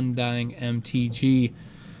patreon.com/undyingmtg.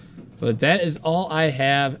 But that is all I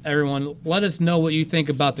have. Everyone, let us know what you think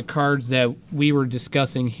about the cards that we were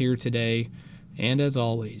discussing here today. And as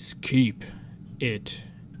always, keep it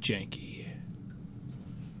janky.